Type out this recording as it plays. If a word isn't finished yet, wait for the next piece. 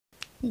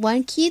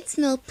One kids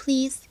milk,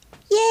 please.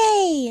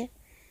 Yay!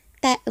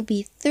 That would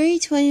be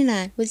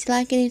 $3.29. Would you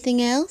like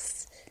anything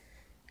else?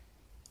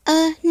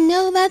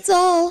 No, that's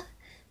all.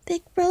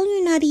 Big bro,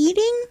 you're not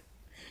eating?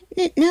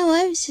 No,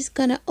 I was just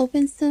gonna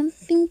open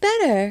something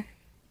better.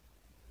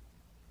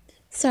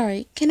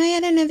 Sorry, can I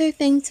add another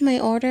thing to my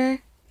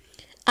order?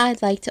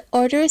 I'd like to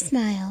order a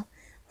smile.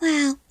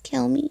 Wow,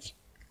 kill me.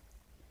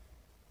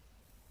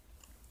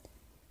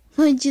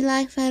 Would you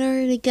like that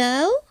order to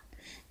go?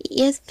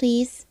 Yes,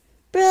 please.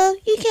 Bro,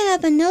 you can't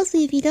have a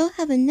nosebleed if you don't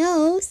have a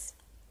nose.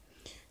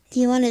 Do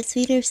you want it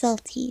sweet or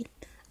salty?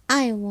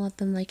 I want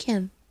them like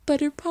him.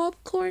 Butter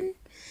popcorn?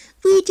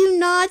 We do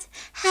not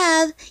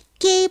have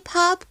gay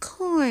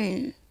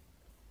popcorn.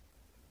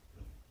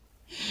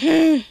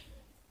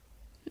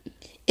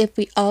 If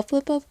we all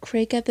flip off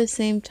Craig at the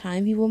same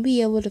time, he won't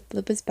be able to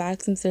flip us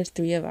back since there's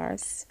 3 of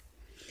us.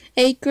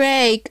 Hey,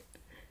 Craig.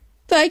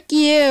 Fuck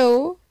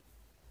you.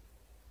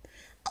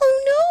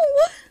 Oh, no.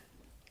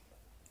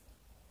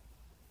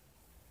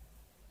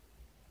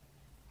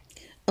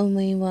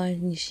 Only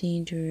one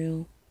machine,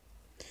 Drew.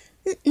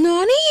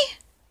 Nani?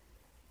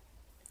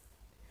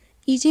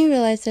 You do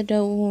realize that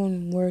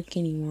won't work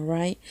anymore,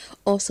 right?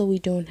 Also, we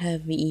don't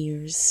have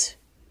ears.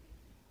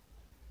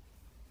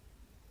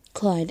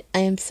 Clyde, I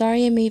am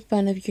sorry I made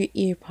fun of your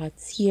ear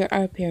pods. Here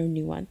are a pair of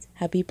new ones.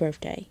 Happy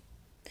birthday.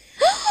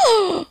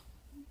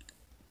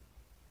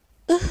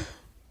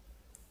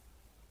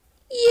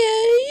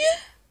 Yay!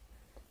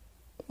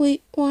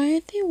 Wait, why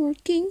aren't they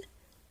working?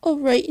 Oh,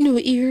 right, no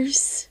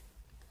ears.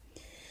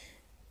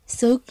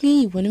 So can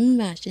you wouldn't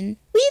imagine.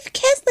 We've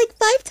kissed like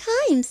 5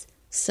 times.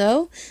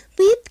 So,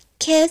 we've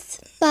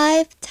kissed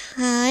 5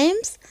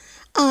 times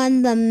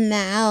on the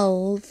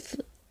mouth.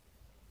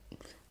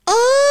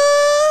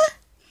 Oh!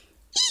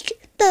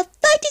 Eek! The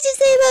fuck did you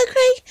say about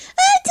Craig?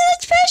 Too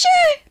much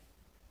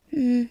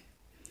pressure!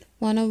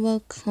 Wanna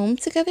walk home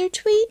together,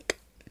 Tweak?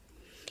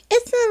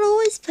 It's not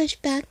always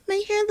pushed back.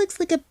 My hair looks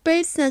like a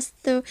bird's nest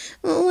though,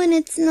 when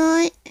it's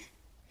not.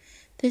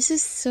 This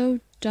is so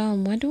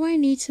dumb. Why do I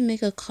need to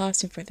make a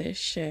costume for this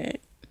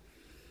shit?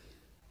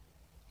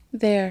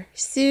 There.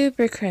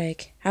 Super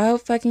Craig.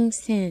 Out fucking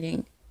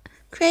standing.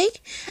 Craig,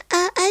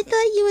 I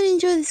thought you would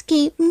enjoy this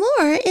game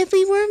more if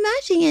we were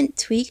matching it,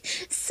 Tweak.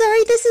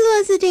 Sorry, this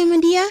was a damn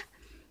idea.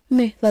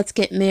 Let's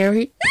get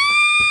married.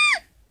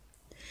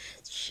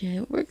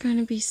 Shit, we're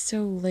gonna be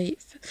so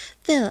late.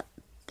 Philip.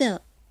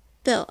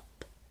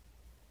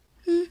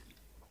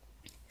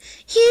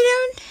 You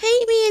don't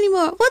hate me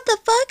anymore. What the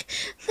fuck?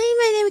 Leave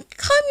my name.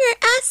 Calm your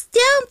ass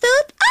down,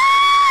 Philip.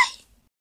 Ah!